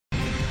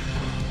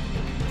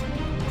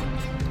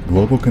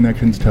Global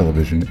Connections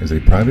Television is a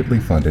privately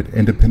funded,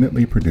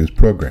 independently produced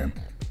program.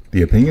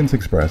 The opinions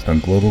expressed on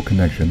Global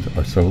Connections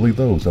are solely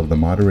those of the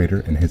moderator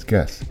and his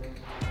guests.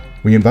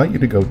 We invite you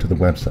to go to the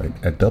website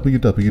at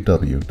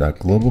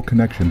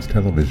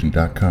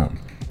www.globalconnectionstelevision.com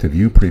to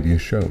view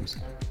previous shows.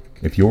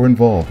 If you're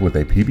involved with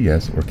a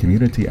PBS or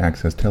community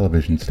access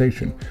television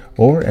station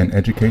or an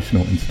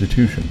educational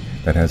institution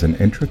that has an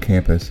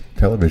intra-campus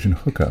television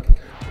hookup,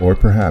 or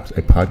perhaps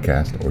a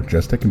podcast or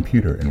just a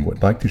computer and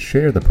would like to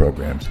share the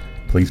programs,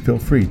 please feel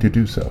free to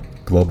do so.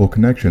 Global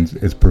Connections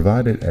is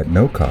provided at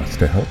no cost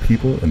to help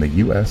people in the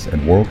U.S.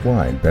 and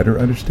worldwide better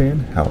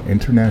understand how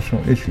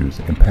international issues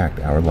impact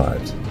our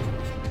lives.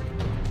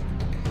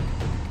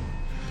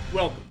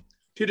 Welcome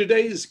to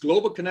today's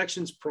Global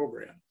Connections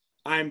program.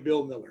 I'm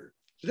Bill Miller.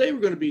 Today we're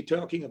going to be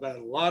talking about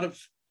a lot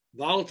of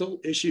volatile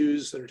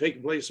issues that are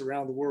taking place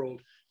around the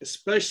world,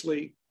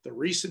 especially the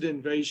recent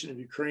invasion of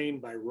Ukraine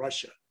by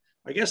Russia.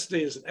 My guest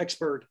today is an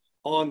expert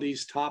on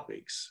these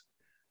topics.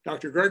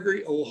 Dr.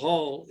 Gregory O.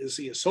 Hall is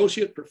the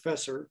Associate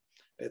Professor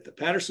at the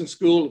Patterson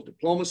School of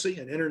Diplomacy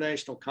and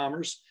International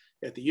Commerce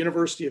at the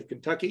University of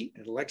Kentucky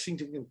in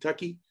Lexington,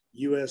 Kentucky,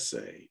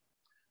 USA.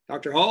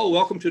 Dr. Hall,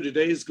 welcome to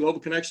today's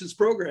Global Connections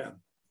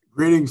program.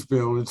 Greetings,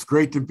 Bill. It's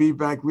great to be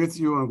back with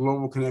you on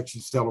Global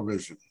Connections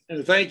Television.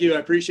 And thank you. I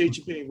appreciate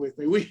you being with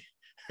me. We,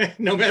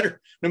 no matter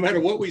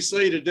what we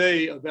say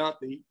today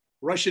about the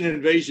Russian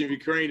invasion of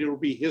Ukraine, it'll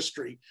be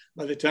history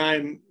by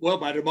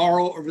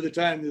tomorrow or by the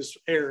time this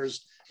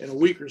airs in a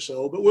week or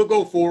so. But we'll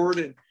go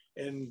forward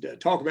and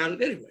talk about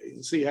it anyway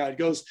and see how it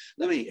goes.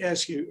 Let me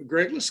ask you,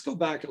 Greg, let's go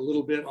back a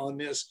little bit on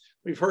this.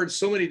 We've heard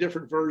so many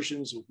different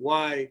versions of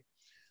why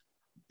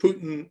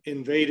Putin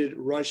invaded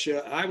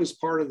Russia. I was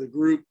part of the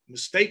group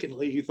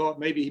mistakenly who thought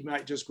maybe he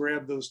might just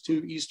grab those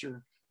two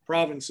eastern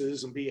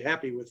provinces and be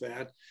happy with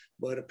that.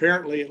 But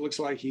apparently it looks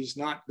like he's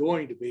not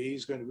going to be.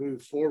 He's going to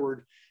move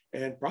forward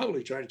and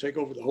probably try to take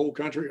over the whole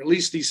country, or at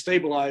least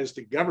destabilize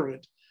the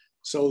government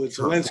so that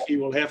Zelensky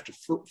will have to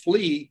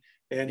flee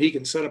and he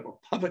can set up a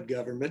puppet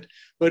government.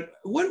 But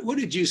what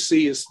did you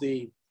see as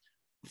the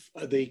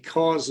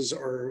causes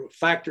or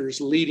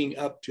factors leading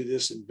up to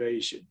this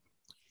invasion?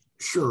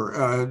 Sure.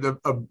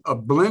 A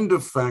blend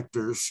of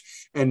factors,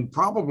 and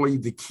probably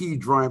the key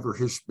driver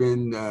has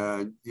been,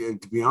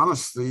 to be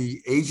honest,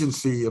 the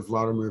agency of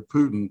Vladimir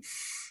Putin.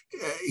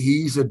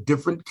 He's a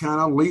different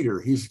kind of leader.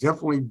 He's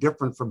definitely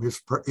different from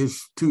his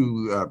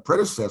two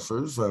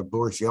predecessors,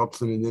 Boris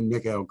Yeltsin and then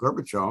Mikhail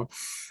Gorbachev,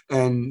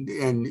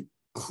 and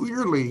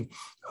clearly,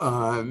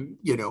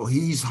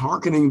 he's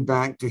hearkening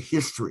back to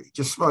history.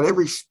 Just about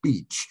every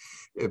speech,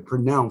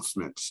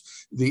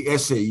 pronouncements, the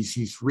essays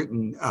he's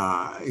written,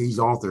 he's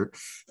authored,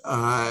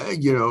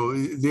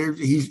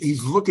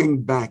 he's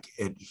looking back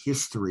at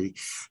history,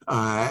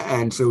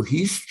 and so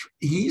he's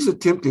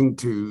attempting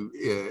to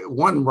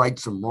right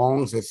some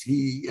wrongs as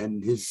he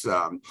and his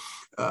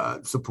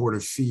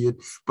supporters see it,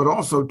 but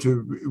also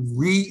to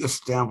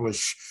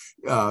reestablish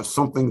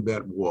something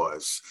that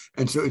was.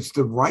 And so it's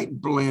the right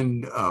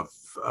blend of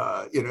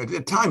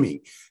the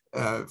timing,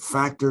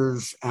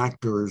 factors,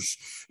 actors,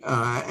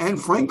 and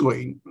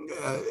frankly,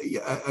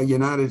 a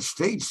United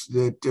States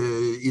that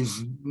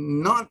is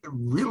not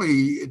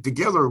really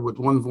together with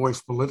one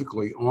voice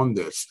politically on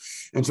this.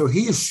 And so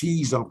he has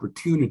seized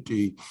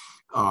opportunity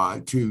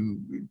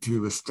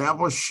to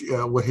establish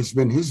what has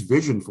been his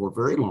vision for a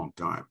very long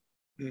time.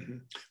 Mm-hmm.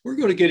 We're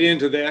going to get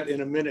into that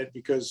in a minute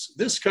because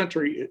this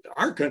country,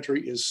 our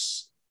country,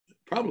 is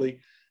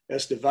probably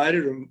as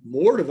divided or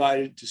more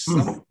divided to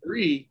some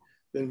degree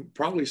than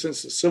probably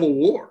since the Civil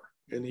War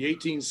in the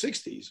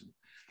 1860s.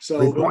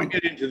 So we'll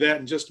get into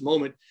that in just a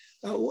moment.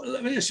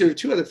 Let me ask you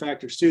two other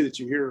factors too that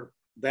you hear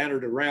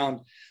bannered around.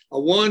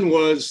 One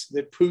was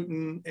that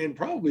Putin, and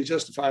probably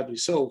justifiably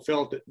so,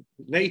 felt that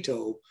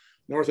NATO,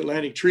 North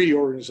Atlantic Treaty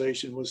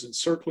Organization, was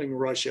encircling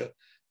Russia,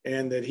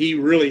 and that he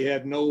really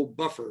had no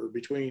buffer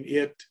between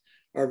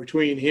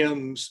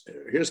him,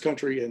 his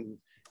country, and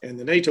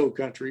the NATO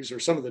countries, or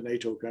some of the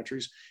NATO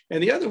countries.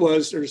 And the other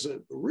was there's a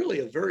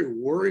very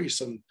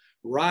worrisome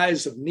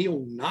rise of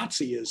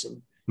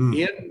neo-Nazism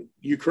in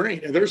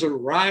Ukraine. And there's a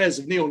rise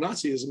of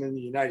neo-Nazism in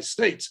the United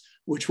States,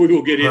 which we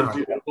will get into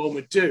in a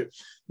moment too.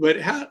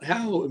 But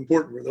how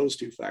important were those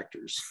two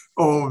factors?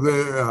 Oh,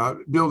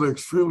 Bill, they're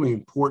extremely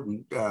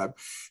important.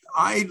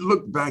 I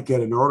looked back at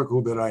an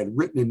article that I had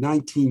written in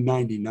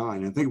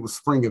 1999, I think it was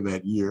spring of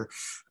that year,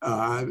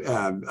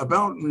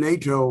 about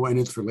NATO and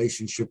its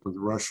relationship with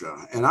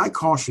Russia. And I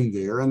cautioned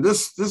there, and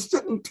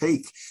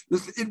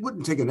it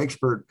wouldn't take an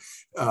expert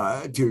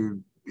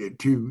to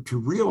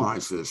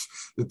realize this,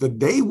 that the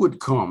day would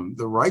come,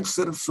 the right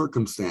set of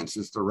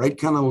circumstances, the right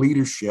kind of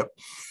leadership,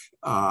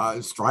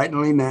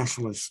 stridently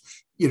nationalist,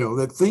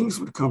 that things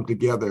would come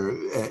together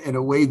in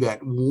a way that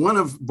one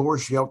of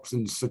Boris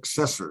Yeltsin's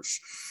successors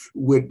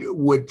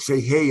would say,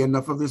 hey,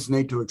 enough of this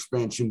NATO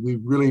expansion. We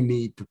really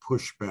need to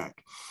push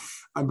back.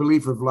 I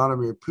believe for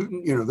Vladimir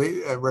Putin,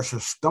 Russia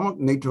stomached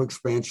NATO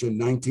expansion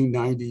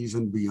 1990s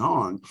and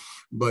beyond.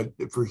 But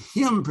for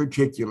him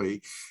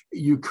particularly,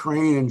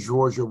 Ukraine and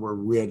Georgia were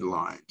red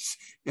lines.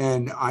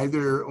 And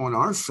either on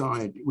our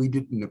side, we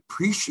didn't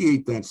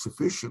appreciate that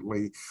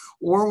sufficiently,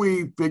 or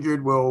we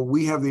figured, well,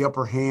 we have the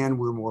upper hand,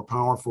 we're more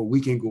powerful,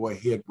 we can go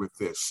ahead with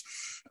this.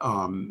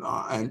 So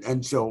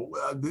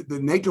the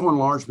NATO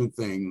enlargement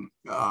thing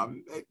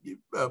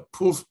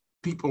pulls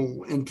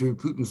people into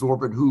Putin's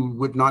orbit who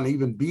would not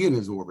even be in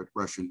his orbit,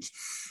 Russians,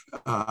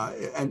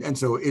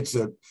 so it's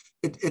a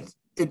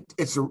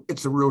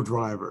real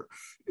driver.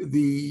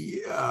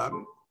 The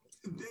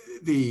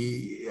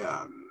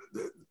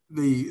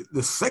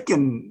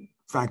second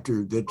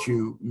factor that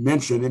you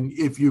mentioned, and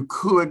if you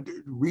could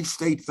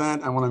restate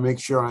that, I want to make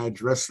sure I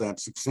address that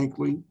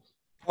succinctly.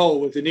 Oh,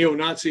 with the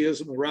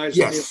neo-Nazism, the rise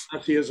of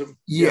neo-Nazism.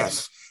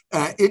 Yes.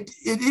 It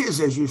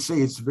is, as you say,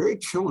 it's very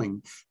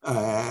chilling,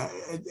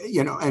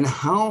 and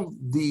how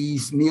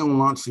these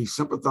neo-Nazi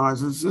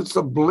sympathizers, it's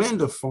a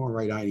blend of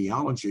far-right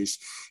ideologies.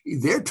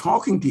 They're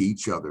talking to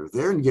each other.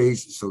 They're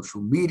engaged in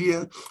social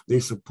media. They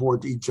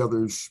support each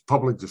other's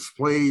public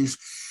displays.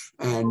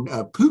 And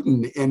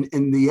Putin,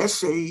 in the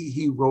essay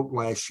he wrote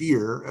last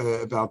year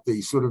about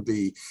the sort of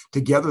the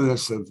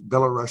togetherness of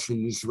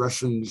Belarusians,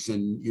 Russians,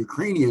 and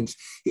Ukrainians,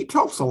 he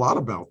talks a lot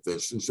about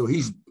this. And so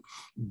he's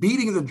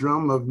beating the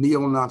drum of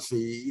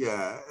neo-Nazi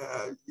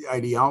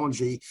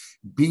ideology,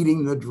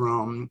 beating the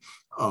drum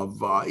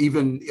of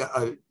even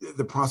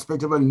the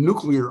prospect of a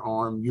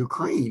nuclear-armed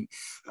Ukraine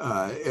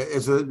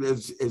as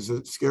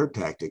a scare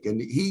tactic. And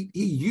he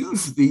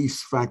used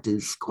these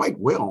factors quite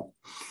well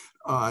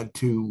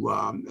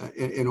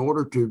in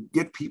order to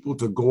get people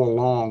to go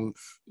along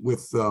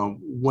with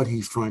what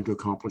he's trying to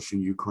accomplish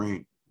in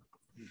Ukraine.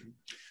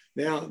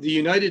 Now, the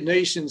United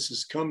Nations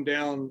has come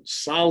down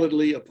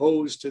solidly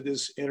opposed to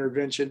this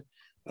intervention.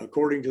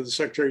 According to the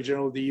Secretary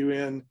General of the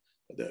UN,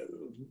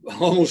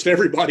 almost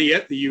everybody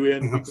at the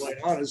UN, to be quite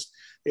honest,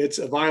 it's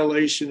a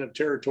violation of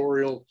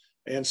territorial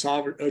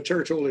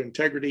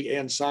integrity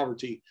and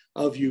sovereignty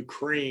of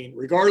Ukraine,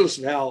 regardless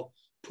of how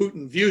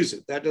Putin views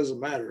it. That doesn't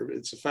matter.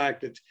 It's a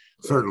fact that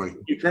certainly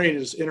Ukraine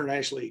is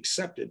internationally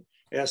accepted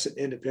as an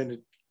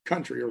independent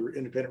country or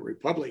independent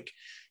republic.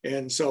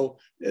 And so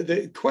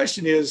the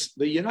question is,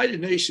 the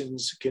United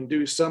Nations can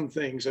do some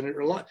things, and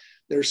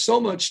there's so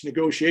much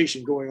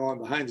negotiation going on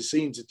behind the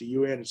scenes at the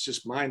UN. It's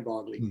just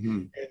mind-boggling.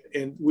 Mm-hmm.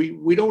 And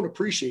we don't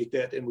appreciate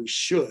that, and we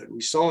should.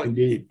 We saw it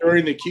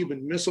during the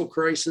Cuban Missile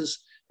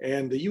Crisis,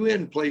 and the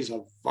UN plays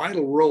a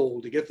vital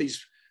role to get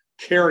these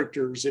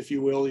characters, if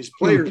you will, these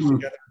players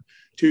together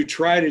to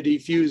try to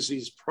defuse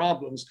these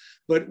problems.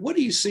 But what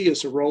do you see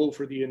as a role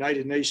for the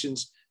United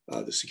Nations,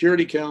 the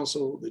Security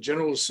Council, the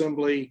General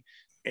Assembly,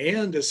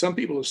 and as some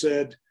people have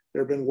said,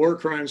 there have been war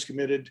crimes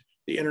committed,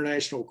 the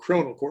International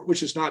Criminal Court,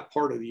 which is not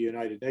part of the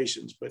United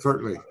Nations, but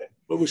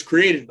was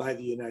created by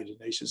the United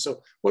Nations.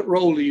 So what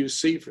role do you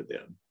see for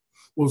them?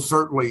 Well,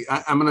 certainly,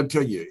 I'm going to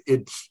tell you,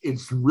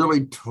 it's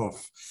really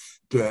tough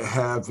to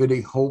have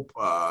any hope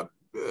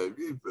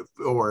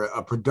or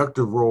a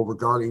productive role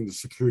regarding the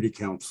Security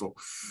Council.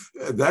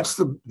 That's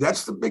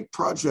the big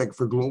project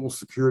for global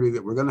security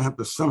that we're going to have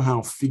to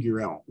somehow figure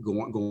out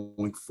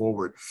going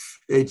forward.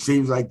 It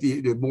seems like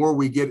the more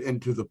we get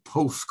into the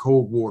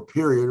post-Cold War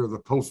period, or the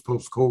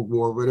post-Cold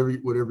War, whatever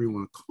you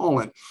want to call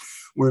it,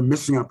 we're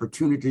missing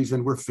opportunities,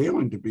 and we're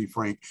failing, to be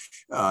frank,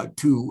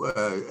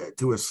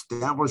 to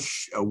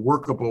establish a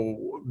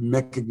workable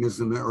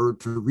mechanism or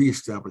to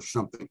reestablish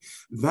something.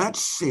 That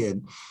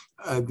said,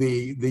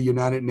 the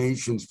United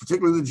Nations,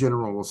 particularly the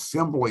General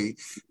Assembly,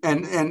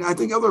 and I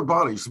think other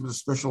bodies, some of the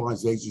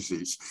specialized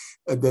agencies,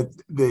 that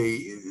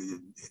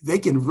they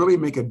can really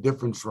make a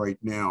difference right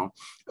now.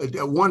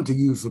 One, to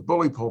use the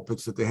bully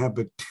pulpits that they have,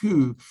 but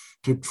two,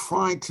 to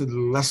try to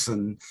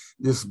lessen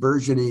this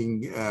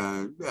burgeoning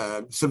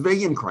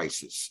civilian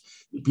crisis.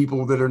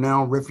 People that are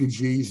now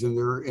refugees in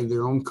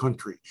their own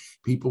country,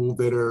 people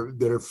that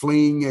are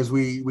fleeing, as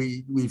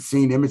we've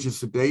seen images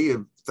today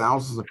of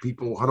thousands of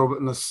people huddled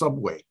in a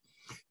subway.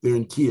 They're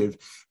in Kiev,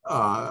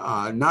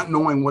 not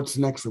knowing what's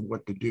next or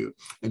what to do.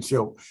 And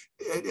so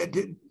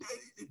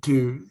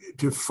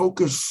to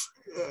focus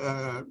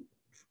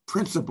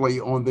principally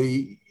on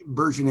the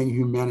burgeoning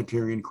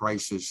humanitarian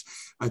crisis,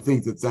 I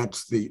think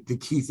that's the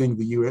key thing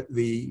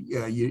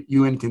the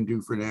UN can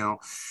do for now,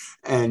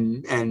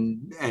 and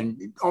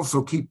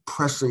also keep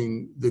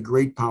pressing the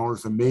great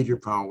powers, the major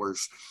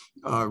powers,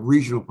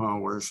 regional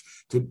powers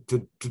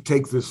to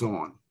take this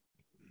on.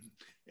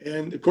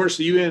 And of course,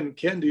 the UN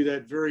can do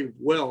that very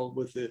well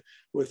with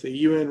the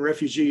UN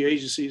refugee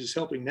agencies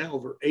helping now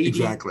over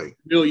 80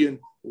 million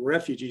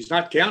refugees,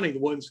 not counting the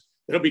ones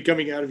that'll be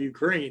coming out of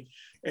Ukraine.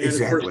 And of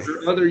course, there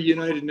are other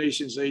United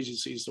Nations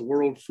agencies, the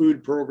World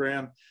Food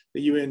Program,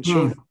 the UN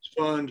Children's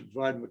Fund to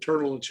provide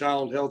maternal and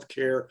child health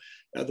care,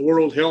 the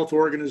World Health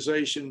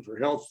Organization for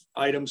health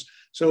items.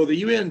 So the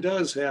UN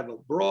does have a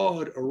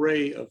broad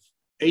array of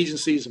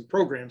agencies and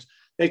programs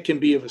that can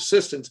be of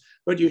assistance.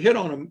 But you hit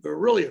on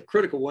really a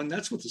critical one.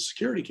 That's with the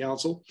Security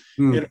Council.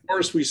 And of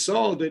course, we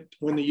saw that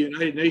when the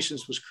United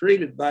Nations was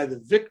created by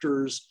the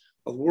victors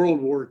of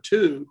World War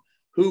II,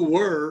 who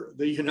were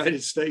the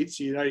United States,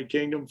 the United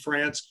Kingdom,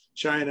 France,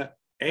 China,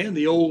 and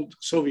the old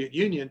Soviet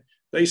Union,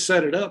 they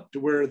set it up to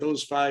where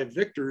those 5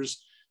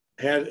 victors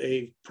had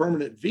a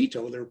permanent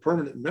veto. They're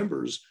permanent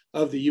members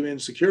of the UN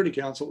Security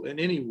Council, and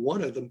any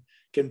one of them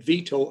can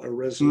veto a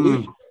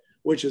resolution,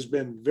 which has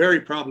been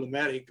very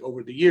problematic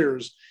over the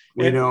years.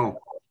 We know.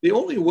 The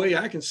only way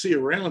I can see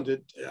around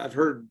it, I've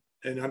heard,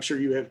 and I'm sure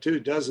you have too,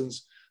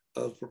 dozens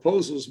of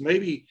proposals.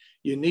 Maybe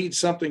you need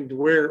something to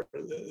where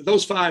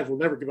those 5 will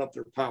never give up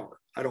their power.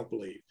 I don't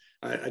believe.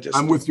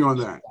 I'm with you on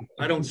that.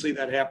 I don't see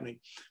that happening.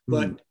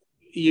 But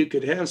you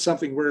could have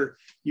something where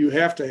you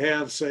have to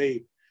have,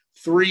 say,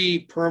 3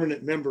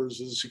 permanent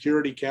members of the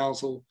Security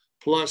Council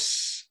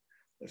plus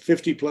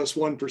 50 plus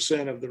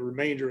 1% of the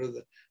remainder of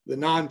the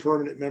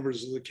non-permanent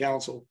members of the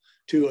council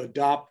to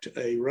adopt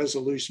a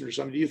resolution or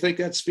something. Do you think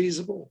that's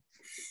feasible?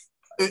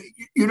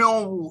 You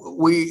know,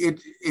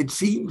 it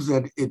seems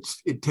that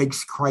it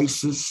takes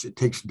crisis, it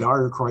takes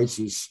dire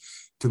crisis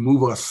to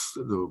move us,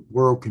 the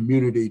world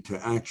community,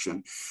 to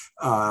action.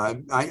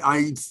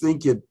 I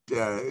think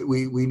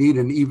we need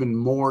an even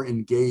more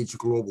engaged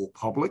global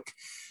public.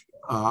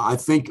 I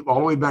think all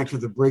the way back to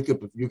the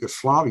breakup of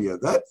Yugoslavia,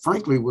 that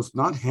frankly was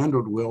not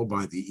handled well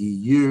by the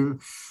EU.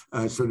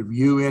 Sort of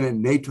UN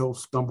and NATO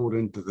stumbled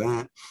into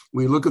that.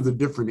 We look at the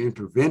different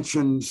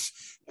interventions,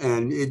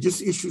 and it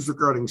just issues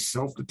regarding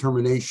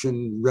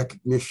self-determination,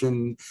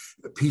 recognition,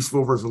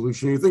 peaceful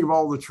resolution. You think of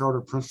all the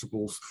charter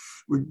principles.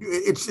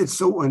 It's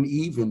so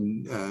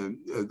uneven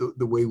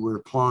the way we're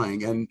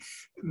applying, and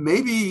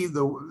maybe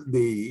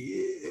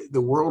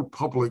the world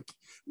public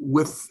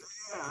with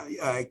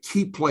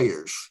key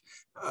players.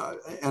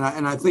 And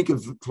I think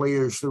of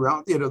players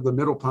throughout, the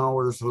middle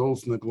powers,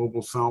 those in the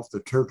global south, the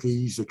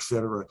Turkeys, et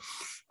cetera,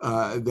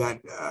 that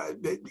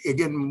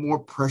again, more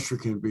pressure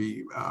can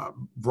be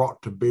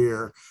brought to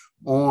bear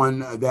on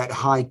that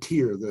high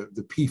tier,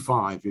 the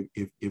P5,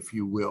 if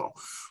you will.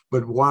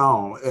 But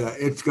wow,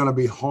 it's going to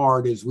be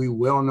hard, as we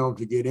well know,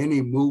 to get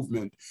any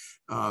movement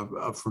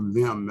from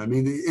them. I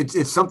mean,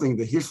 it's something,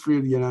 the history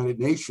of the United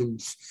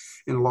Nations,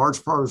 in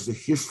large part, is the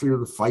history of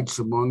the fights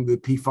among the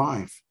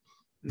P5.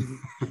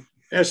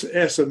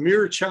 As a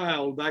mere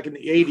child back in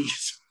the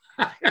 80s,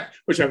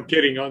 which I'm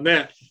kidding on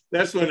that,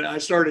 that's when I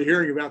started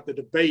hearing about the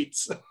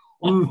debates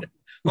on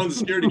the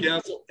Security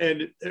Council,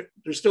 and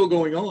they're still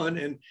going on.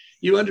 And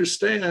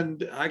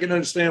I can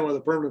understand why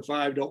the Permanent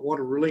 5 don't want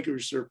to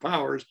relinquish their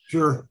powers.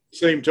 Sure.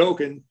 Same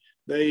token,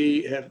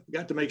 they have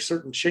got to make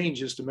certain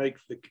changes to make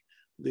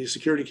the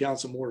Security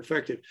Council more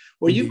effective.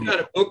 Well, you've got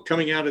a book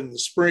coming out in the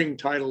spring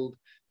titled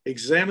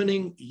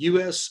Examining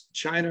U.S.,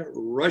 China,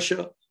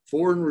 Russia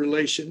Foreign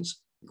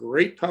Relations,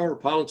 Great Power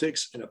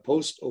Politics in a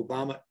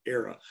Post-Obama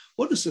Era.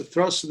 What is the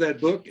thrust of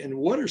that book, and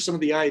what are some of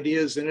the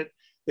ideas in it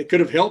that could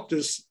have helped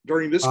us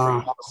during this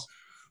crisis?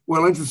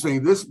 Well,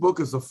 interesting. This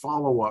book is a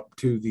follow-up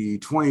to the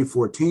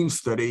 2014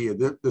 study,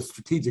 the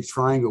Strategic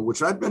Triangle,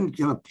 which I've been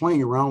kind of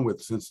playing around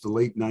with since the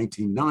late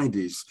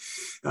 1990s.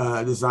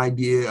 This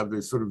idea of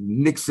this sort of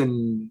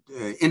Nixon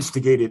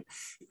instigated,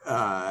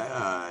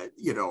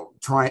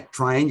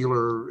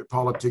 triangular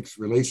politics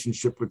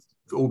relationship with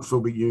old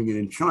Soviet Union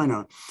and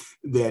China,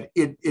 that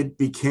it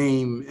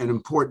became an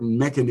important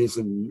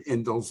mechanism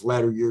in those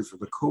latter years of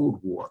the Cold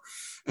War.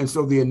 And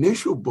so the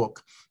initial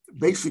book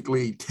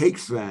basically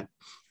takes that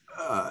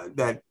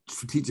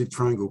strategic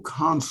triangle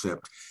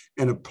concept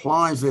and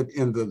applies it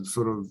in the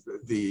sort of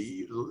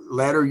the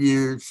latter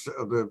years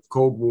of the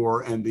Cold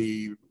War and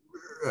the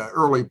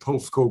early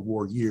post-Cold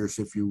War years,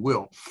 if you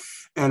will.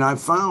 And I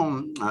have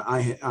found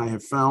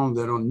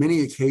that on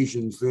many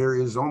occasions, there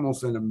is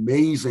almost an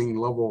amazing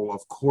level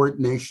of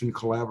coordination,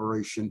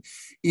 collaboration,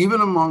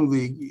 even among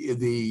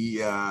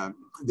the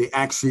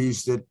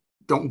axes that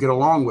don't get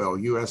along well,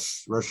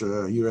 U.S.,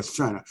 Russia, U.S.,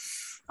 China.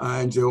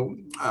 And so,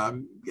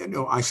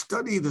 I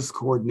study this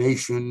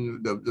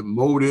coordination, the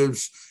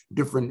motives,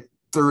 different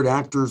third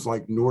actors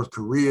like North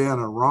Korea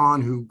and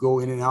Iran who go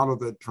in and out of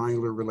the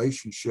triangular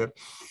relationship.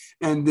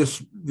 And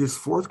this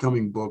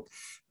forthcoming book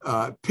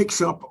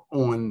picks up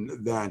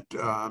on that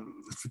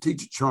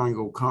strategic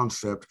triangle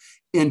concept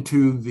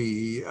into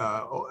the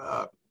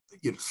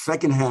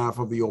second half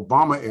of the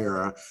Obama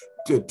era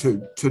to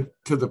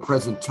the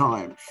present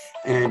time.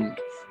 And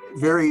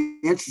very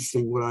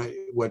interesting,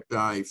 what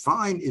I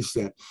find is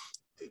that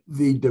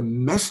the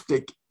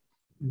domestic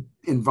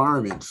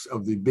environments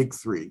of the big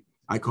three,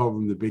 I call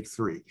them the big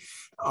three,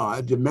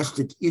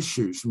 domestic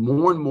issues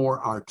more and more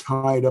are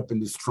tied up in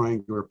this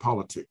triangular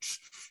politics.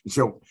 And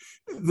so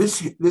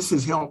this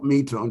has helped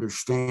me to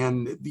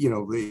understand,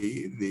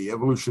 the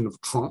evolution of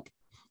Trump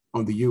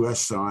on the U.S.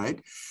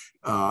 side,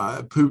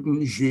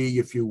 Putin, Xi,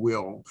 if you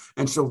will.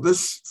 And so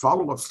this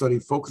follow-up study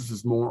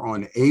focuses more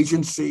on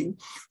agency,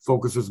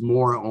 focuses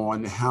more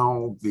on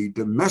how the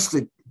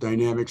domestic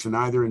dynamics in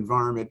either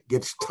environment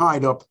gets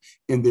tied up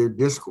in their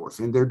discourse,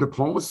 in their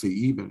diplomacy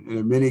even, and there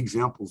are many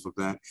examples of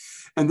that.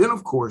 And then,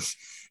 of course,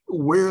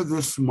 where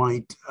this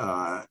might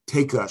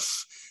take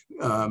us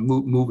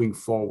moving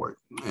forward.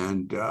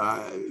 And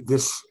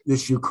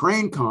this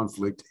Ukraine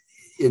conflict,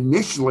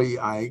 initially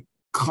I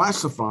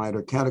classified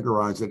or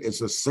categorized it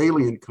as a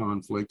salient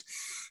conflict,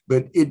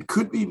 but it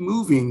could be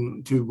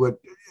moving to what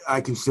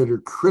I consider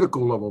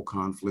critical level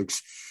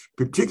conflicts,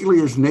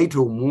 particularly as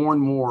NATO more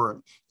and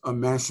more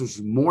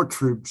amasses more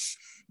troops,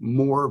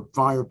 more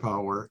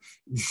firepower,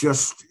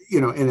 just,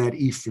 in that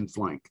eastern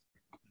flank.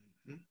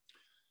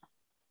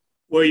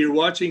 Well, you're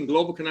watching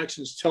Global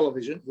Connections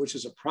Television, which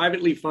is a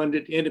privately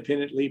funded,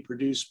 independently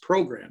produced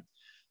program.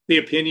 The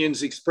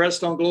opinions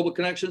expressed on Global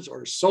Connections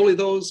are solely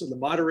those of the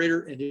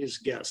moderator and his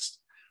guests.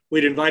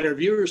 We'd invite our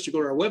viewers to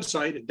go to our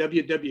website at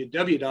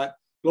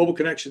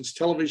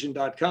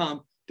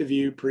www.globalconnectionstelevision.com to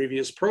view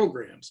previous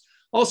programs.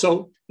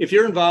 Also, if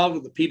you're involved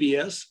with a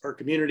PBS or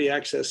community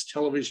access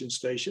television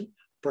station,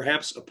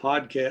 perhaps a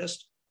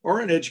podcast, or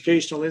an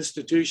educational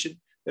institution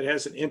that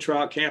has an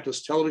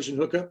intra-campus television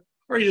hookup,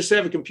 or you just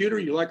have a computer,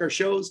 you like our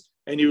shows,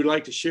 and you would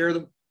like to share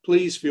them,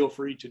 please feel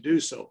free to do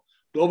so.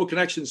 Global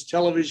Connections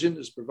Television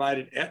is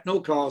provided at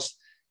no cost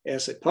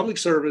as a public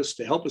service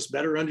to help us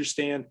better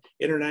understand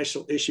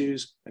international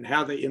issues and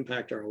how they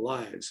impact our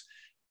lives.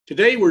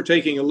 Today, we're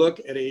taking a look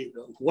at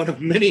one of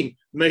many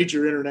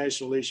major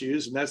international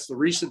issues, and that's the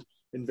recent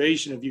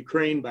invasion of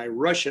Ukraine by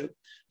Russia,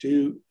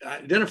 to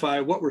identify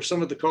what were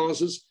some of the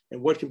causes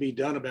and what can be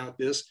done about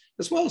this,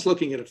 as well as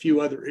looking at a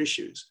few other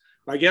issues.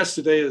 My guest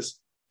today is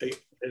an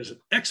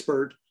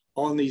expert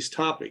on these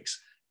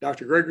topics.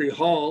 Dr. Gregory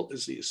Hall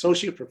is the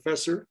Associate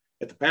Professor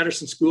at the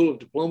Patterson School of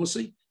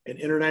Diplomacy and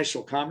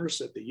International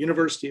Commerce at the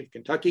University of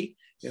Kentucky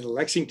in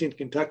Lexington,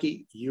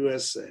 Kentucky,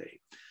 USA.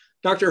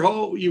 Dr.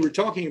 Hall, you were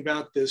talking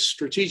about this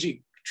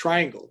strategic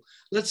triangle.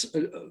 Let's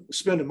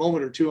spend a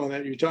moment or two on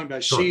that. You're talking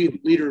about Xi, the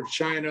leader of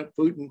China,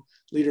 Putin,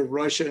 leader of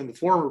Russia, and the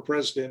former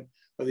president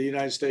of the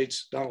United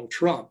States, Donald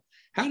Trump.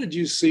 How did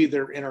you see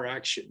their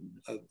interaction?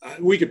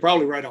 We could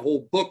probably write a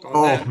whole book on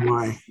that.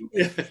 My.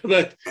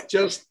 But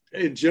just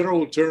in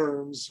general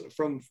terms,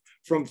 from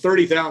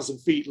 30,000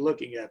 feet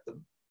looking at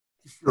them.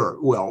 Sure.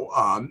 Well,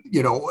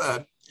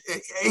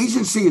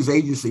 agency is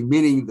agency,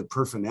 meaning the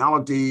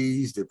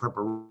personalities, the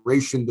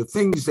preparation, the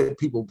things that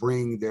people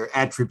bring, their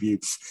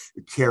attributes,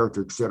 the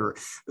character, et cetera.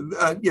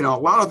 A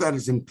lot of that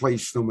is in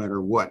place no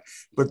matter what.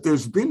 But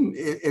there's been,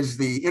 as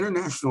the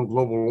international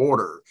global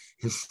order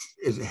has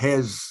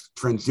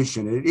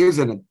transitioned, it is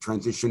in a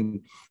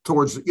transition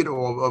towards,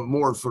 a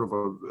more sort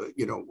of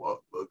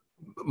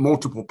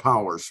multiple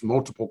powers,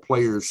 multiple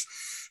players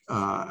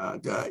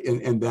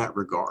in that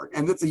regard.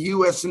 And that the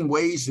U.S. in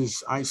ways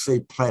is, I say,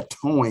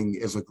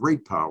 plateauing as a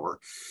great power,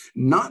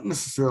 not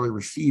necessarily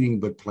receding,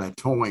 but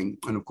plateauing.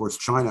 And of course,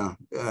 China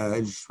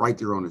is right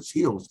there on its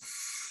heels.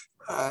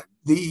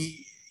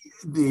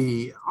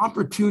 The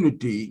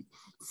opportunity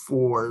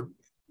for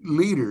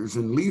leaders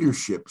and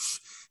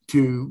leaderships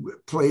to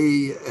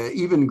play an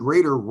even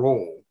greater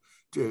role,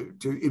 to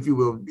if you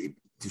will,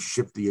 to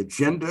shift the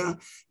agenda,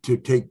 to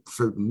take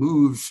certain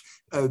moves,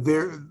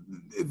 there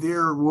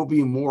will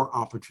be more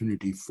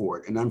opportunity for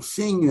it. And I'm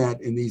seeing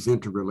that in these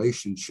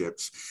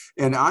interrelationships.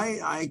 And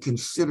I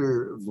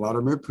consider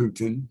Vladimir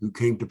Putin, who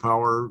came to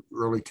power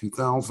early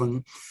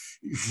 2000,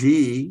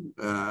 Xi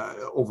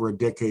over a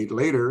decade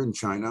later in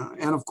China,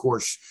 and of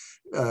course,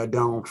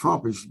 Donald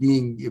Trump as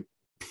being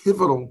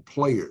pivotal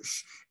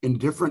players in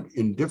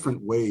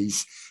different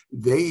ways.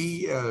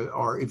 They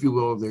are, if you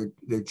will,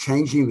 they're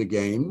changing the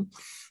game.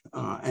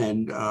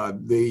 And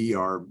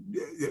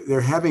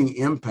they're having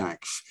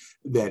impacts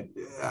that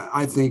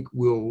I think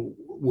will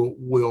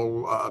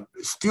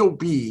still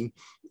be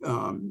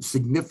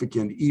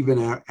significant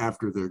even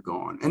after they're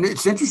gone. And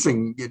it's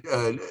interesting,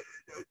 the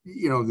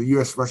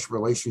U.S.-Russia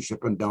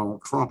relationship and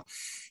Donald Trump,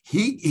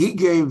 he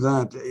gave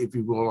that, if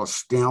you will, a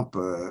stamp,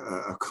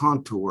 a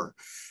contour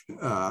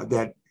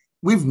that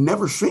we've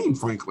never seen,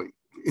 frankly,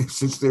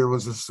 since there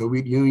was a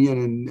Soviet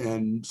Union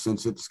and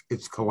since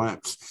its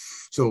collapse.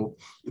 So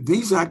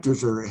these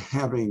actors are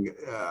having,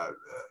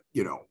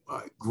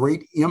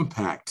 great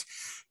impact,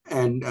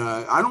 and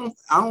I don't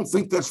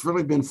think that's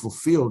really been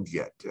fulfilled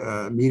yet.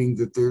 Meaning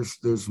that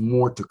there's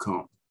more to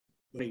come.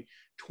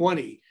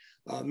 2020,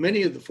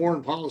 many of the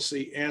foreign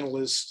policy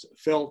analysts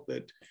felt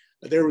that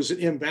there was an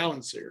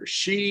imbalance there.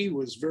 Xi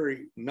was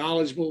very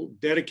knowledgeable,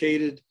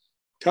 dedicated,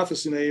 tough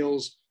as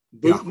nails.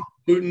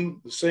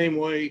 Putin the same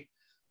way.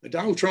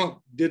 Donald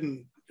Trump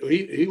didn't.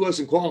 He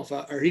wasn't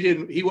qualified, or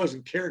he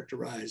wasn't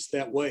characterized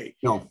that way.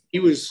 No, he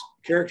was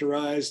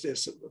characterized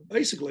as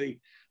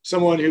basically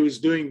someone who was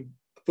doing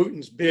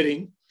Putin's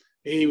bidding.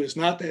 He was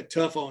not that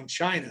tough on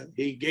China.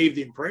 He gave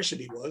the impression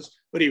he was,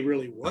 but he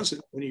really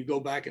wasn't. When you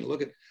go back and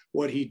look at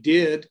what he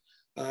did,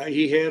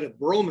 he had a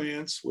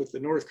bromance with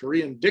the North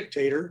Korean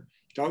dictator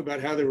talk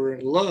about how they were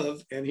in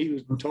love, and he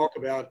would talk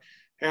about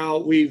how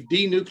we've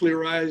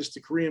denuclearized the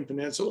Korean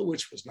Peninsula,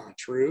 which was not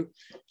true.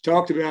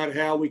 Talked about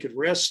how we could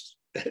rest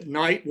at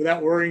night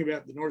without worrying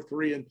about the North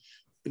Korean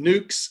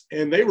nukes,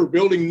 and they were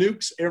building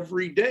nukes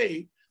every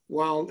day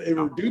while they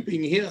were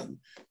duping him.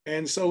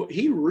 And so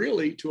he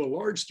really, to a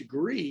large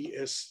degree,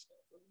 is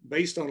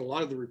based on a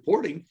lot of the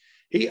reporting,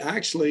 he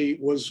actually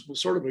was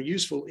sort of a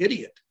useful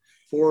idiot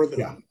for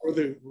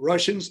the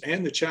Russians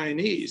and the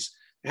Chinese.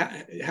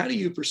 How do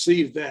you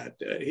perceive that?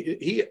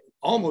 He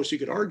almost, you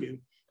could argue,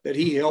 that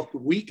he helped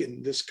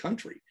weaken this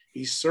country.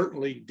 He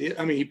certainly did.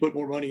 I mean, he put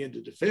more money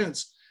into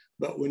defense,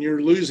 but when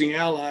you're losing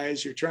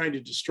allies, you're trying to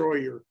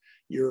destroy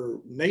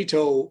your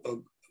NATO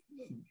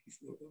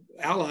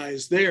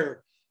allies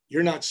there,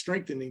 you're not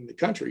strengthening the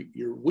country,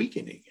 you're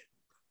weakening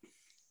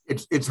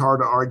it. It's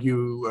hard to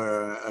argue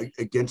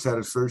against that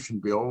assertion,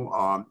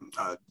 Bill.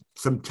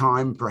 Some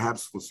time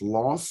perhaps was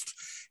lost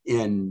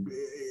in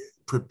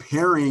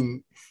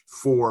preparing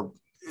for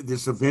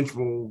this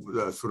eventual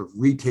sort of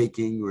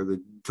retaking or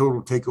the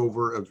total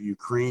takeover of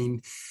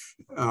Ukraine.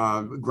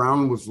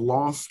 Ground was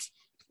lost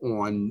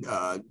on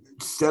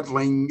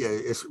settling,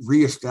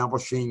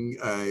 reestablishing,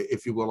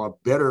 if you will, a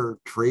better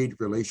trade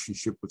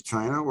relationship with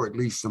China, or at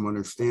least some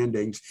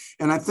understandings.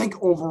 And I think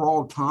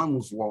overall time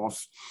was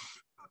lost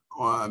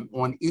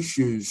on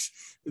issues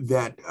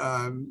that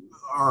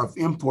are of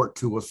import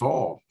to us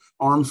all: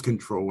 arms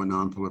control and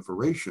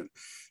nonproliferation.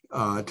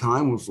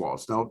 Time was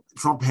lost. Now,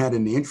 Trump had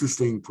an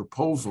interesting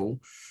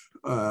proposal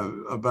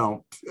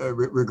about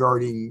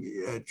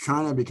regarding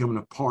China becoming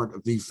a part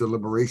of these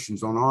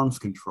deliberations on arms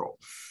control.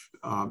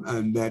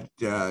 And that,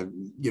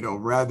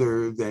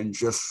 rather than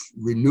just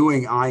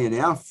renewing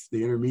INF,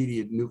 the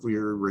Intermediate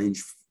Nuclear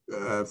Range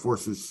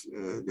Forces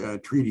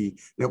Treaty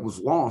that was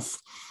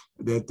lost,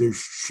 that there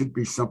should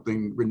be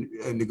something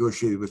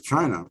negotiated with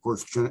China. Of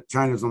course,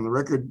 China's on the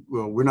record,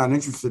 well, we're not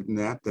interested in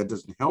that. That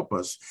doesn't help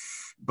us.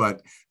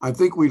 But I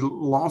think we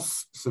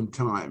lost some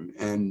time,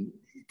 and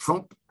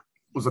Trump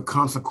was a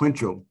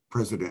consequential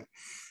president.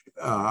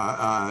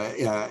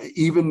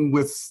 Even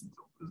with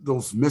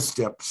those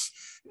missteps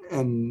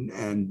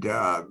and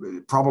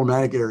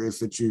problematic areas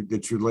that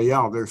you lay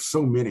out, there's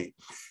so many,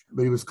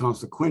 but he was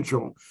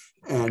consequential,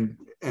 and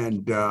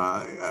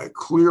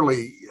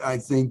clearly, I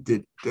think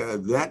that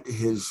that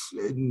has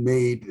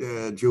made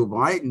Joe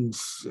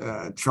Biden's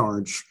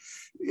charge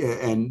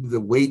and the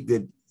weight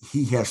that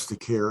he has to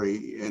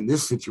carry in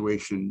this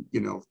situation,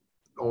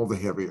 all the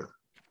heavier.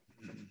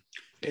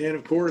 And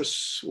of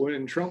course,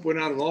 when Trump went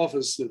out of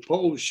office, the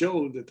polls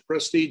showed that the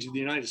prestige of the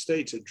United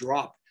States had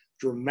dropped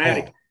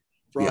dramatically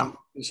from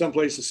in some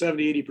places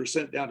 70,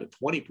 80% down to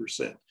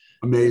 20%.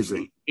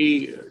 Amazing.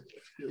 He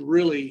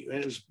really,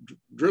 and it was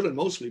driven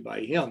mostly by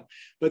him.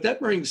 But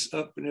that brings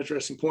up an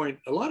interesting point.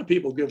 A lot of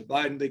people give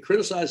Biden, they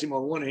criticize him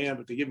on one hand,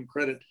 but they give him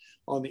credit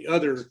on the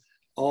other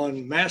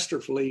on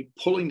masterfully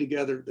pulling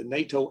together the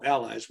NATO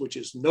allies, which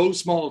is no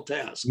small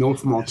task. No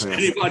small task.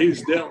 Anybody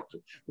who's dealt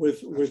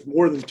with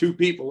more than two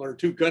people or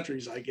two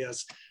countries, I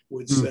guess,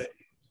 would say.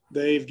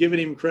 They've given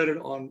him credit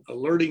on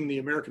alerting the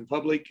American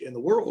public and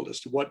the world as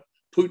to what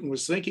Putin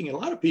was thinking. And a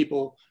lot of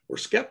people were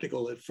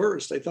skeptical at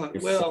first. They thought,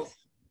 well,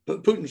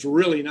 but Putin's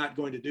really not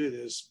going to do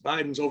this.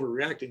 Biden's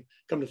overreacting.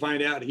 Come to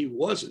find out, he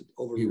wasn't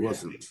overreacting. He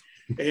wasn't.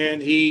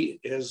 And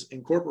he has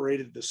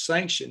incorporated the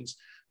sanctions.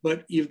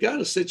 But you've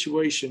got a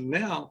situation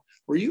now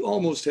where you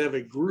almost have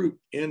a group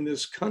in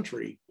this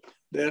country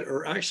that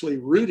are actually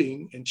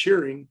rooting and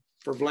cheering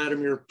for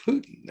Vladimir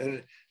Putin.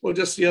 And well,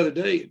 just the other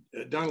day,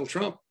 Donald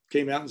Trump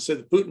came out and said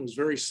that Putin was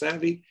very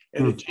savvy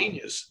and a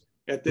genius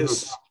at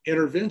this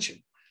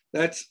intervention.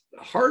 That's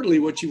hardly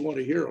what you want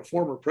to hear a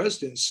former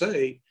president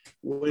say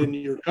when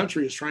your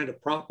country is trying to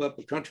prop up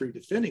a country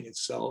defending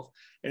itself.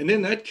 And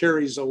then that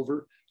carries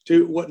over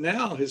to what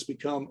now has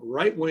become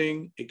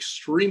right-wing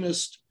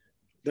extremist.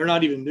 They're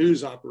not even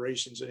news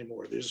operations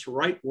anymore. There's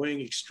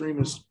right-wing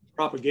extremist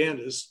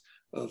propagandists,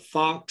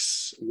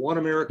 Fox, One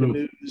America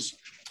News,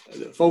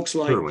 folks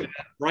like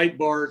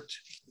Breitbart,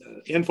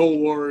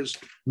 InfoWars.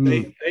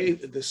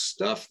 The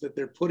stuff that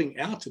they're putting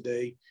out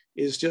today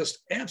is just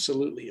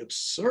absolutely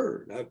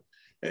absurd.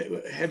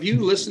 Have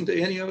you listened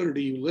to any of it, or do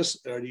you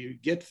listen, or do you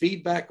get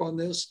feedback on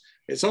this?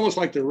 It's almost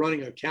like they're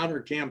running a counter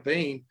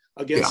campaign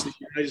against the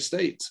United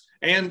States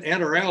and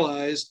our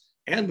allies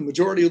and the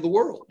majority of the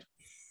world.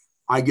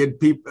 I get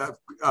people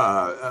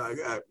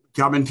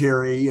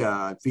commentary,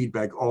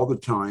 feedback all the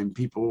time.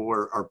 People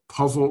are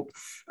puzzled.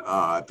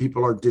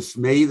 People are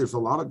dismayed. There's a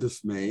lot of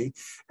dismay,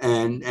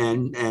 and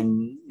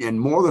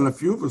more than a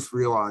few of us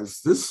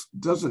realize this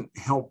doesn't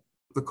help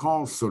the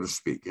cause, so to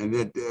speak, and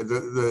that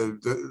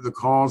the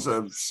cause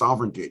of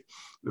sovereignty,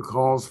 the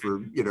cause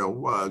for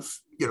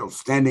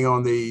standing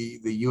on the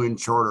UN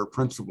Charter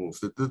principles.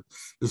 That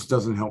this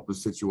doesn't help the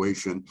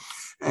situation,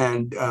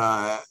 and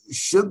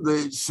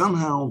should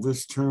somehow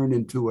this turn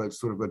into a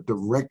sort of a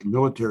direct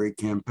military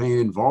campaign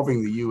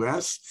involving the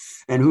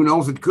U.S., and who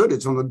knows, it could.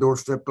 It's on the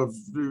doorstep of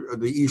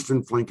the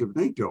eastern flank of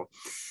NATO.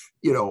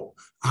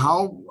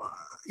 How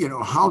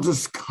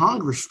does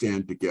Congress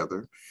stand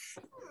together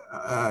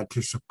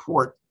to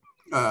support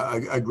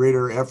a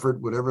greater effort,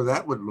 whatever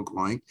that would look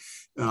like.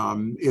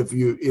 If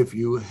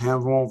you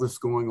have all this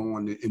going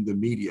on in the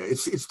media,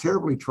 it's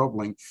terribly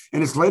troubling,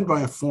 and it's led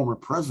by a former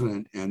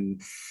president.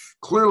 And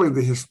clearly,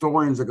 the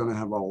historians are going to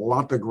have a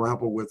lot to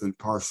grapple with and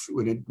parse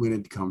when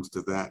it comes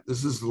to that.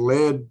 This is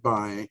led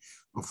by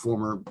a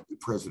former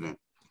president.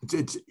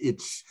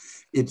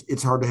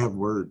 It's hard to have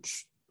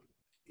words.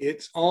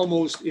 It's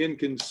almost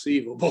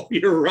inconceivable.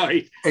 You're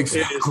right.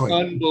 Exactly. It is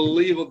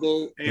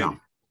unbelievable. And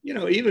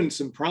yeah. Even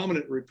some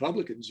prominent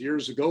Republicans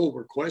years ago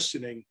were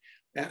questioning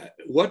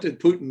what did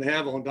Putin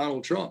have on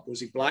Donald Trump? Was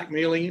he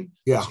blackmailing him?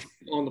 Yeah.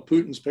 On the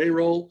Putin's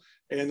payroll?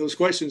 And those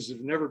questions have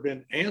never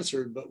been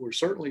answered, but we're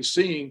certainly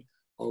seeing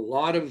a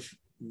lot of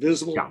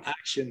visible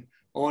action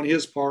on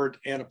his part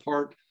and a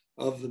part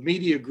of the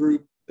media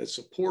group that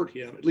support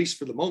him, at least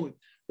for the moment,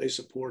 they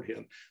support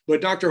him.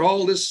 But Dr.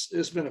 Hall, this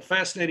has been a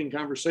fascinating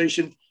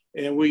conversation.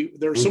 And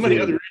there are so many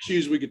other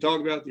issues we could talk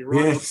about, the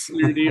Iran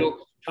nuclear deal,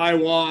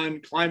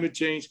 Taiwan, climate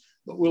change,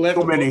 but we'll have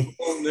to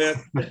on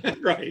that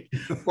right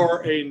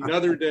for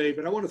another day.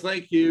 But I want to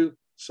thank you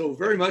so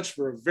very much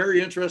for a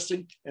very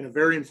interesting and a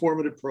very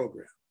informative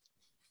program.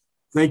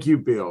 Thank you,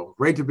 Bill.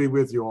 Great to be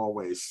with you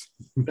always.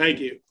 Thank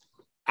you.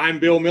 I'm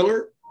Bill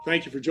Miller.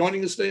 Thank you for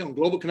joining us today on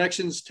Global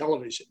Connections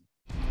Television.